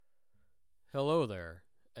Hello there,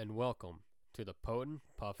 and welcome to the Puffin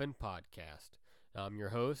podcast. I'm your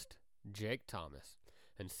host, Jake Thomas,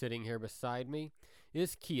 and sitting here beside me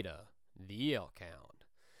is Kita, the elk hound.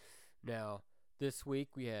 Now, this week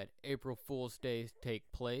we had April Fool's Day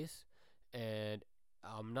take place, and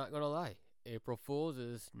I'm not gonna lie, April Fool's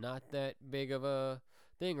is not that big of a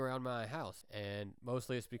thing around my house, and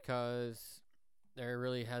mostly it's because there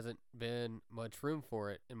really hasn't been much room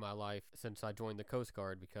for it in my life since I joined the Coast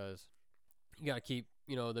Guard because you got to keep,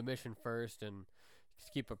 the mission first and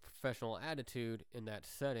keep a professional attitude in that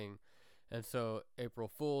setting. And so April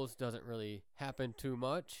Fools doesn't really happen too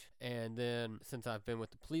much. And then since I've been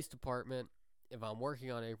with the police department, if I'm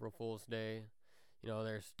working on April Fool's Day,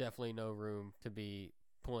 there's definitely no room to be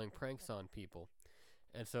pulling pranks on people.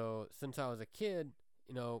 And so since I was a kid,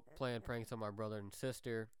 playing pranks on my brother and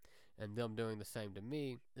sister and them doing the same to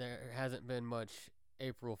me, there hasn't been much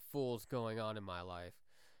April Fools going on in my life.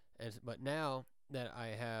 But now that I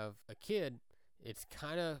have a kid, it's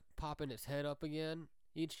kind of popping its head up again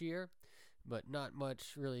each year, but not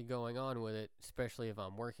much really going on with it, especially if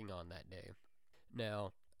I'm working on that day.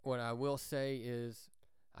 Now, what I will say is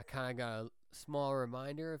I kind of got a small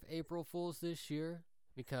reminder of April Fools this year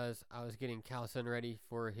because I was getting Calson ready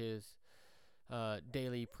for his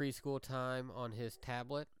daily preschool time on his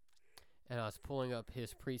tablet, and I was pulling up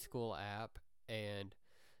his preschool app, and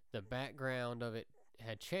the background of it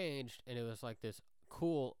had changed, and it was like this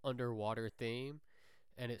cool underwater theme,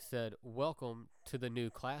 and it said welcome to the new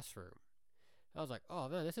classroom. I was like, oh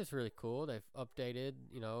man, this is really cool. They've updated,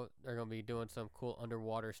 they're going to be doing some cool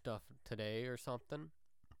underwater stuff today or something.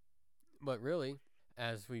 But really,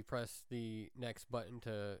 as we press the next button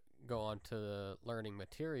to go on to the learning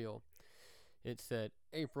material, it said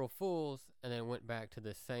April Fools, and then went back to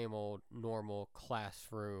the same old normal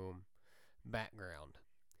classroom background.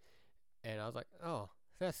 And I was like, oh,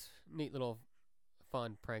 that's a neat little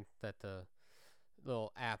fun prank that the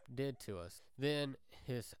little app did to us. Then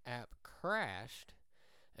his app crashed,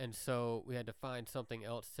 and so we had to find something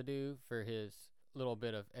else to do for his little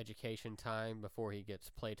bit of education time before he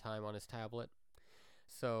gets playtime on his tablet.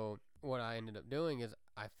 So what I ended up doing is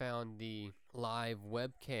I found the live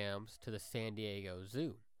webcams to the San Diego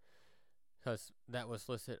Zoo, because that was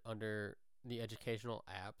listed under the educational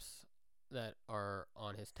apps that are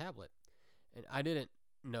on his tablet. And I didn't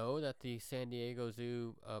know that the San Diego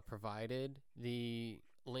Zoo provided the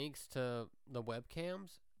links to the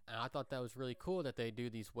webcams. And I thought that was really cool that they do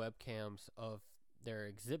these webcams of their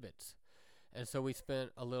exhibits. And so we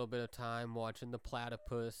spent a little bit of time watching the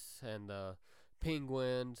platypus and the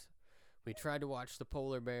penguins. We tried to watch the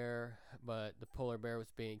polar bear, but the polar bear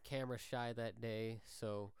was being camera shy that day,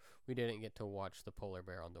 so we didn't get to watch the polar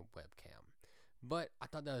bear on the webcam. But I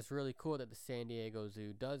thought that was really cool that the San Diego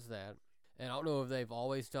Zoo does that. And I don't know if they've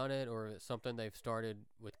always done it or if it's something they've started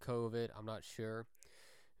with COVID. I'm not sure.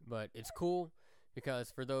 But it's cool because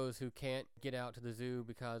for those who can't get out to the zoo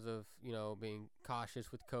because of, being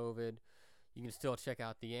cautious with COVID, you can still check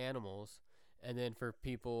out the animals. And then for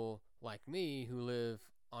people like me who live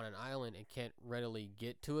on an island and can't readily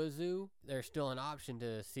get to a zoo, there's still an option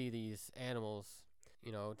to see these animals,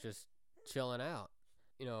 just chilling out.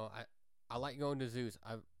 I like going to zoos.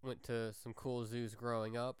 I went to some cool zoos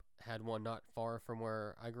growing up. Had one not far from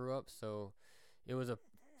where I grew up, so it was a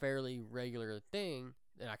fairly regular thing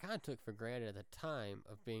that I kind of took for granted at the time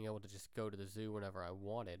of being able to just go to the zoo whenever I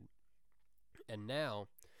wanted. And now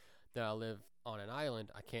that I live on an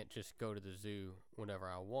island, I can't just go to the zoo whenever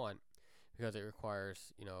I want because it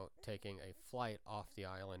requires, taking a flight off the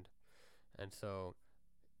island. And so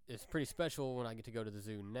it's pretty special when I get to go to the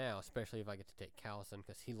zoo now, especially if I get to take Calson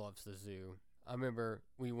because he loves the zoo. I remember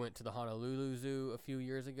we went to the Honolulu Zoo a few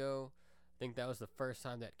years ago. I think that was the first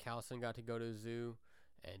time that Calson got to go to a zoo,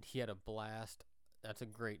 and he had a blast. That's a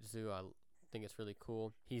great zoo. I think it's really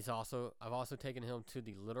cool. I've also taken him to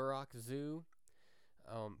the Little Rock Zoo,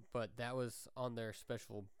 but that was on their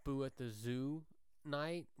special Boo at the Zoo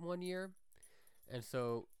night one year. And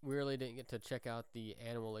so we really didn't get to check out the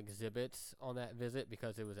animal exhibits on that visit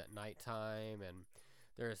because it was at nighttime and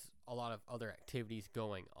there's a lot of other activities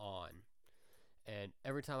going on. And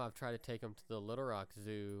every time I've tried to take him to the Little Rock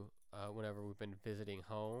Zoo, whenever we've been visiting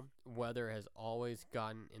home, weather has always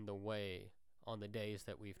gotten in the way on the days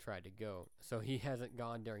that we've tried to go. So he hasn't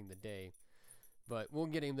gone during the day. But we'll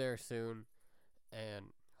get him there soon. And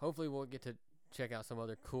hopefully we'll get to check out some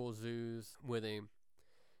other cool zoos with him.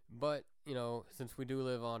 But, since we do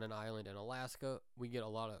live on an island in Alaska, we get a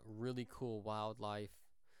lot of really cool wildlife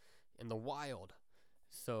in the wild.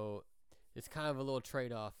 So it's kind of a little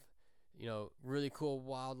trade-off. Really cool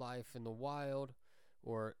wildlife in the wild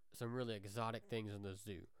or some really exotic things in the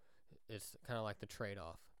zoo. It's kind of like the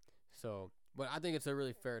trade-off. So, but I think it's a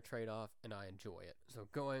really fair trade-off, and I enjoy it. So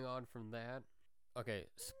going on from that, okay,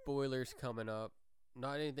 spoilers coming up.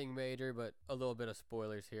 Not anything major, but a little bit of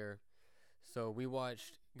spoilers here. So we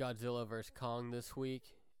watched Godzilla vs. Kong this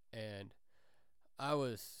week, and I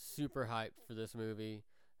was super hyped for this movie.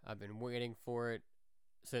 I've been waiting for it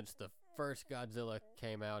since the first Godzilla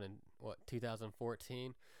came out in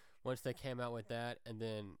 2014. Once they came out with that, and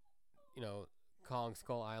then Kong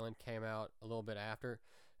Skull Island came out a little bit after.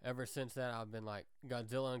 Ever since that, I've been like,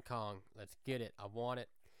 Godzilla and Kong, let's get it. I want it.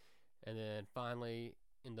 And then finally,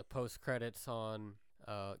 in the post credits on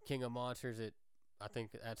King of Monsters, I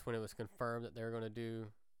think that's when it was confirmed that they were going to do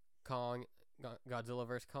Godzilla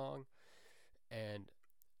vs. Kong. And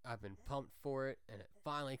I've been pumped for it, and it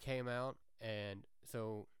finally came out. And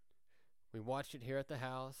so we watched it here at the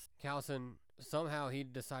house. Calson, somehow he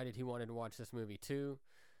decided he wanted to watch this movie too.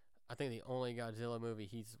 I think the only Godzilla movie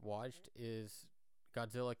he's watched is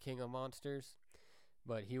Godzilla King of Monsters.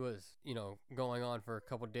 But he was, going on for a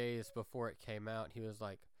couple days before it came out. He was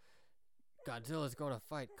like, Godzilla's going to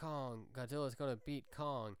fight Kong. Godzilla's going to beat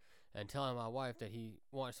Kong. And telling my wife that he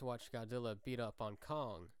wants to watch Godzilla beat up on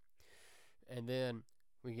Kong. And then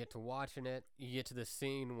we get to watching it. You get to the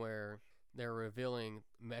scene where they're revealing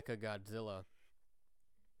Mecha Godzilla,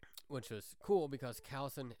 which was cool because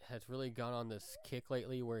Calson has really gone on this kick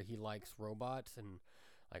lately where he likes robots and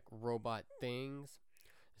like robot things.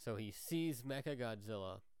 So he sees Mecha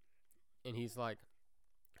Godzilla and he's like,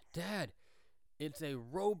 Dad, it's a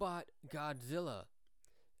robot Godzilla.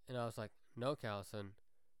 And I was like, no, Calson,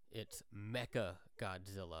 it's Mecha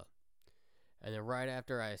Godzilla. And then right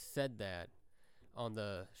after I said that, on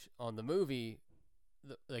the movie,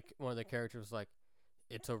 one of the characters was like,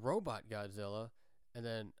 it's a robot Godzilla. And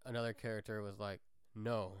then another character was like,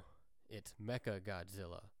 no, it's Mecha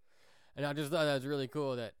Godzilla. And I just thought that was really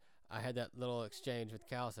cool that I had that little exchange with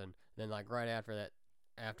Calson. Then like right after that,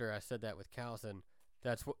 after I said that with Calson,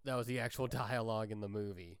 that was the actual dialogue in the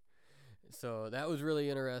movie. So that was really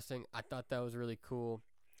interesting. I thought that was really cool.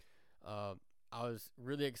 I was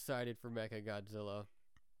really excited for Mecha Godzilla.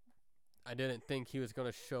 I didn't think he was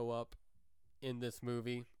going to show up in this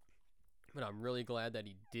movie, but I'm really glad that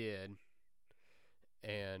he did.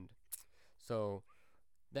 And so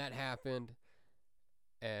that happened,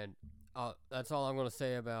 and that's all I'm going to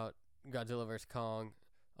say about Godzilla vs. Kong,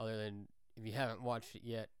 other than if you haven't watched it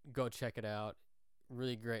yet, go check it out.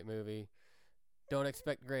 Really great movie. Don't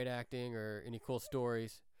expect great acting or any cool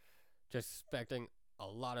stories. Just expecting a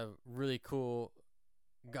lot of really cool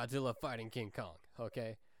Godzilla fighting King Kong,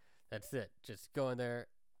 okay? That's it. Just go in there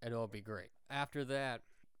and it'll be great. After that,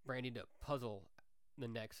 Brandy did a puzzle the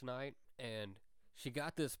next night, and she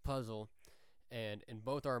got this puzzle, and in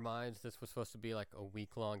both our minds, this was supposed to be like a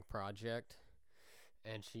week-long project,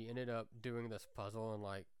 and she ended up doing this puzzle in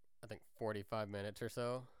like, I think 45 minutes or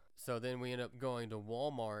so. So then we ended up going to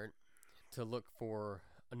Walmart to look for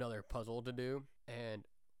another puzzle to do, and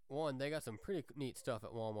they got some pretty neat stuff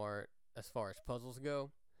at Walmart as far as puzzles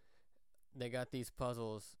go. They got these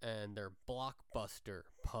puzzles, and they're blockbuster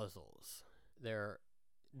puzzles. They're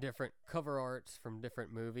different cover arts from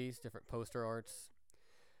different movies, different poster arts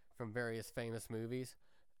from various famous movies.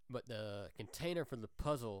 But the container for the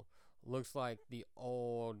puzzle looks like the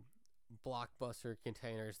old blockbuster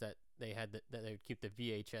containers that they had that they would keep the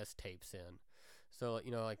VHS tapes in. So,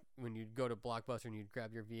 like when you'd go to Blockbuster and you'd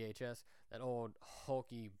grab your VHS, that old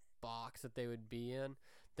hulky box that they would be in,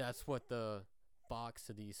 that's what the box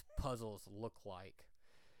of these puzzles look like.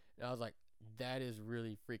 And I was like, that is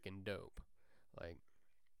really freaking dope. Like,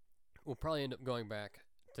 we'll probably end up going back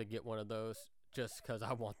to get one of those just because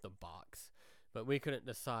I want the box. But we couldn't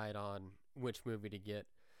decide on which movie to get.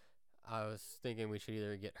 I was thinking we should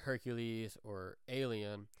either get Hercules or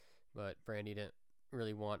Alien, but Brandy didn't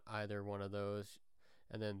really want either one of those.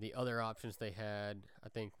 And then the other options they had, I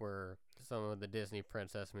think, were some of the Disney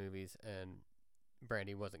princess movies, and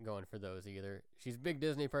Brandy wasn't going for those either. She's a big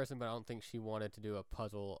Disney person, but I don't think she wanted to do a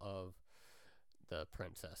puzzle of the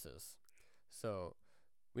princesses. So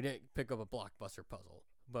we didn't pick up a blockbuster puzzle,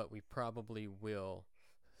 but we probably will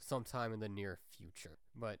sometime in the near future.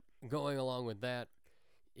 But going along with that,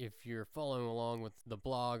 if you're following along with the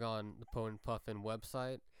blog on the Puffin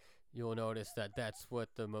website, you'll notice that that's what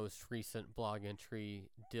the most recent blog entry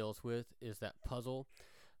deals with, is that puzzle.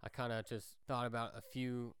 I kind of just thought about a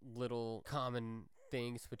few little common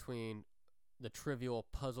things between the trivial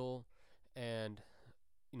puzzle and,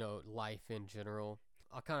 life in general.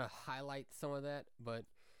 I'll kind of highlight some of that, but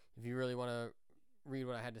if you really want to read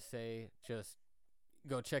what I had to say, just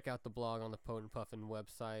go check out the blog on the Puffin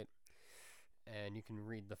website, and you can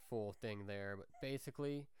read the full thing there. But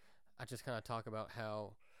basically, I just kind of talk about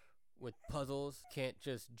how with puzzles, can't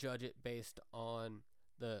just judge it based on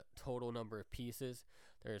the total number of pieces.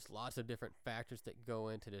 There's lots of different factors that go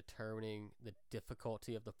into determining the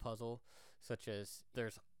difficulty of the puzzle, such as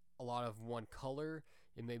there's a lot of one color.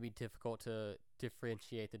 It may be difficult to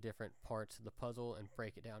differentiate the different parts of the puzzle and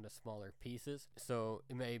break it down to smaller pieces. So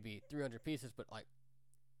it may be 300 pieces, but like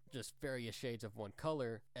just various shades of one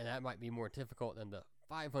color, and that might be more difficult than the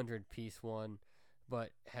 500 piece one,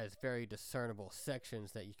 but has very discernible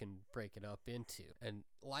sections that you can break it up into. And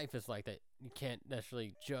life is like that. You can't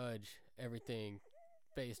necessarily judge everything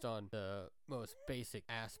based on the most basic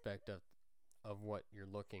aspect of what you're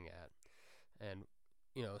looking at. And,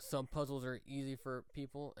 some puzzles are easy for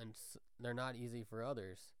people and they're not easy for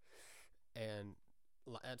others. And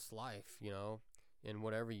that's life, in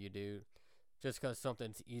whatever you do. Just because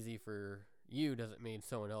something's easy for you doesn't mean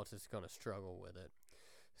someone else is going to struggle with it.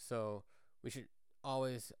 So we should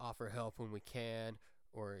always offer help when we can,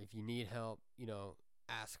 or if you need help,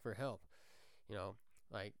 ask for help.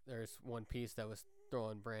 Like there's one piece that was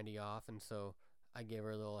throwing Brandy off, and so I gave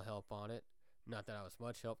her a little help on it. Not that I was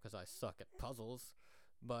much help because I suck at puzzles,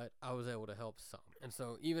 but I was able to help some. And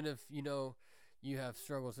so even if you have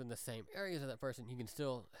struggles in the same areas as that person, you can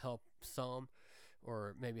still help some,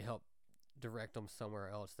 or maybe help direct them somewhere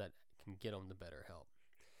else that can get them the better help.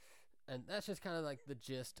 And that's just kind of like the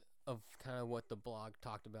gist of kind of what the blog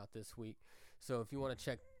talked about this week. So if you want to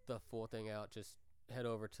check the full thing out, just head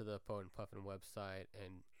over to the Poet and Puffin website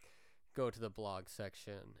and go to the blog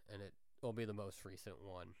section, and it will be the most recent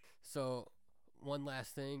one. So one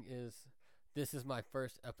last thing is, this is my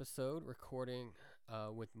first episode recording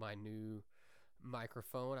with my new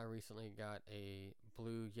microphone. I recently got a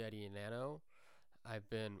Blue Yeti Nano. I've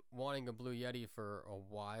been wanting a Blue Yeti for a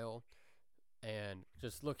while, and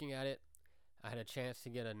just looking at it, I had a chance to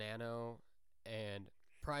get a Nano, and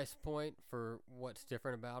price point for what's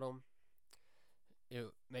different about them, it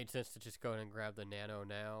made sense to just go ahead and grab the Nano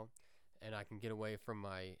now, and I can get away from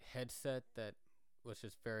my headset that was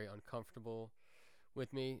just very uncomfortable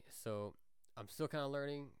with me. So I'm still kind of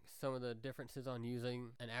learning some of the differences on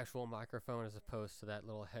using an actual microphone as opposed to that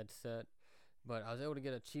little headset. But I was able to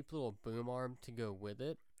get a cheap little boom arm to go with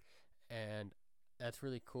it, and that's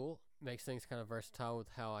really cool. Makes things kind of versatile with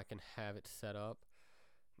how I can have it set up.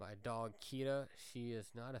 My dog Kita, she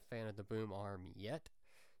is not a fan of the boom arm yet.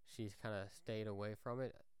 She's kind of stayed away from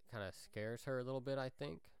it. Kind of scares her a little bit, I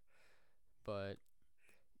think. But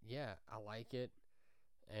yeah, I like it,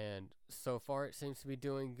 and so far it seems to be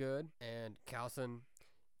doing good. And Calson,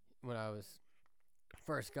 when I was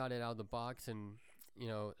first got it out of the box and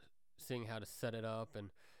seeing how to set it up and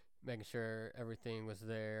making sure everything was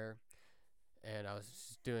there, and I was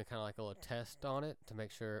just doing kind of like a little test on it to make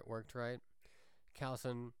sure it worked right,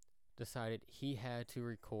 Calson decided he had to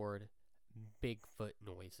record Bigfoot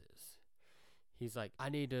noises. He's like, I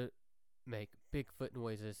need to make Bigfoot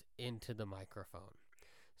noises into the microphone.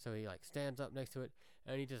 So he like stands up next to it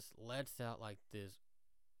and he just lets out like this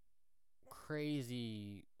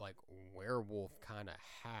crazy like werewolf kind of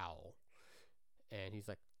howl. And he's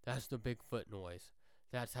like, that's the Bigfoot noise.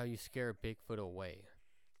 That's how you scare Bigfoot away.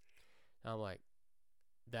 And I'm like,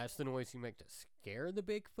 that's the noise you make to scare the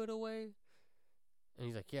Bigfoot away? And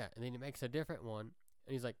he's like, yeah. And then he makes a different one.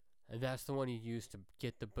 And he's like, and that's the one you use to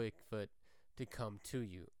get the Bigfoot to come to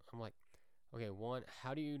you. I'm like, okay, one,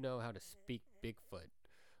 how do you know how to speak Bigfoot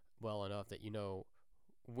well enough that you know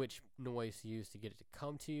which noise to use to get it to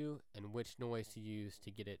come to you and which noise to use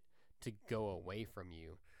to get it to go away from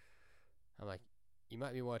you? I'm like, you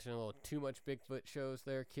might be watching a little too much Bigfoot shows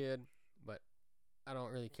there, kid, but I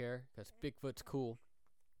don't really care because Bigfoot's cool,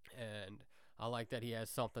 and I like that he has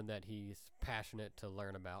something that he's passionate to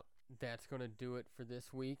learn about. That's going to do it for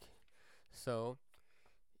this week. So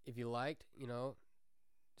if you liked,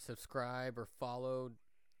 subscribe or follow,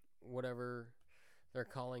 whatever they're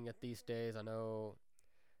calling it these days. I know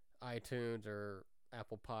iTunes or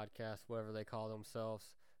Apple Podcasts, whatever they call themselves,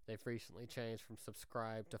 they've recently changed from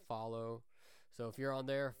subscribe to follow. So if you're on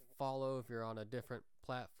there, follow. If you're on a different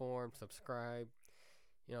platform, subscribe,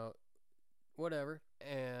 whatever.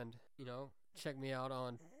 And, check me out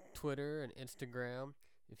on Twitter and Instagram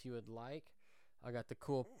if you would like. I got the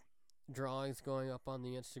cool drawings going up on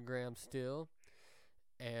the Instagram still.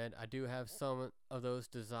 And I do have some of those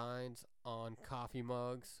designs on coffee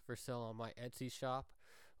mugs for sale on my Etsy shop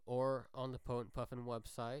or on the Poet and Puffin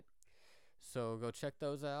website. So go check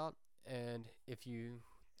those out. And if you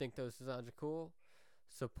think those designs are cool,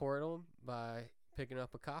 support them by picking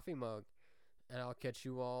up a coffee mug. And I'll catch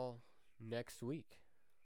you all next week.